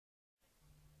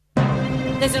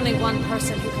There's only one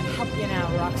person who can help you now,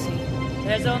 Roxy.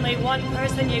 There's only one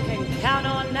person you can count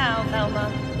on now,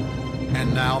 Velma.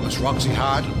 And now Miss Roxy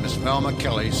Hart and Miss Velma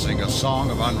Kelly sing a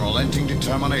song of unrelenting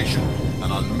determination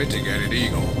and unmitigated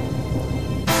ego.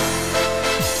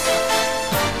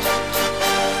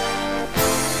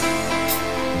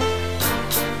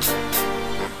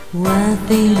 One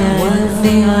thing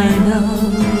I know,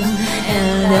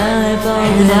 and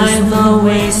I've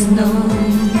always known,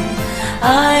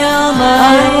 I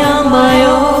am my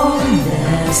own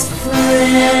best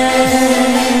friend.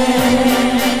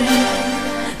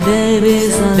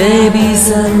 Baby's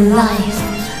alive,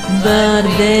 but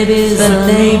baby's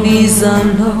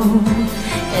alone,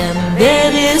 and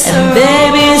baby's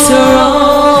her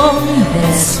own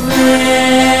best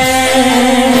friend.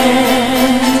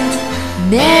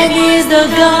 Maggie's the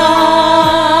guy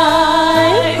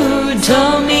who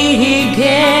told me he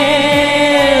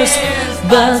cares,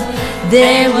 but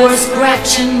they were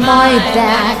scratching my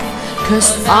back,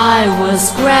 'cause I was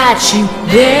scratching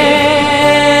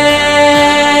theirs.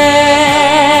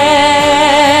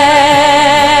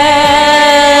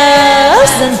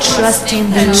 And trusting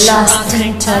the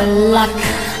lasting to luck,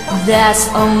 that's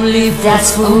only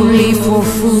for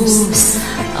fools.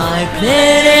 I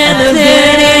played in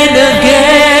the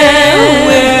game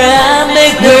where I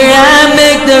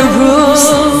make the rules,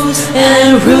 and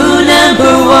rule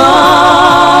number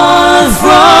one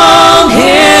from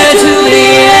here to the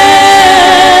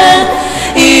end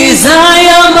is I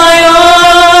am my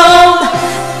own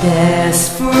best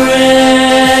friend.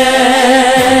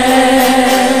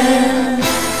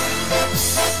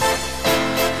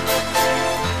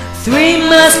 Three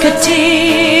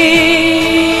musketeers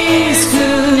who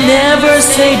never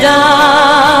say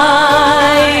die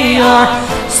are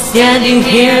standing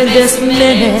here this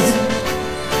minute.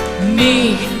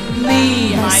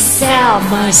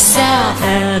 Myself,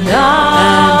 and I.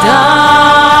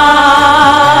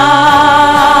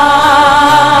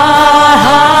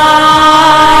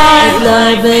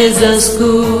 Life is a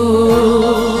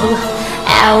school,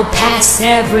 I'll pass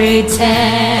every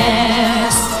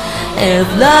test. If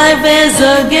life is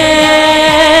a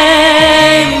game,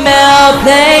 I'll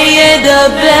play it the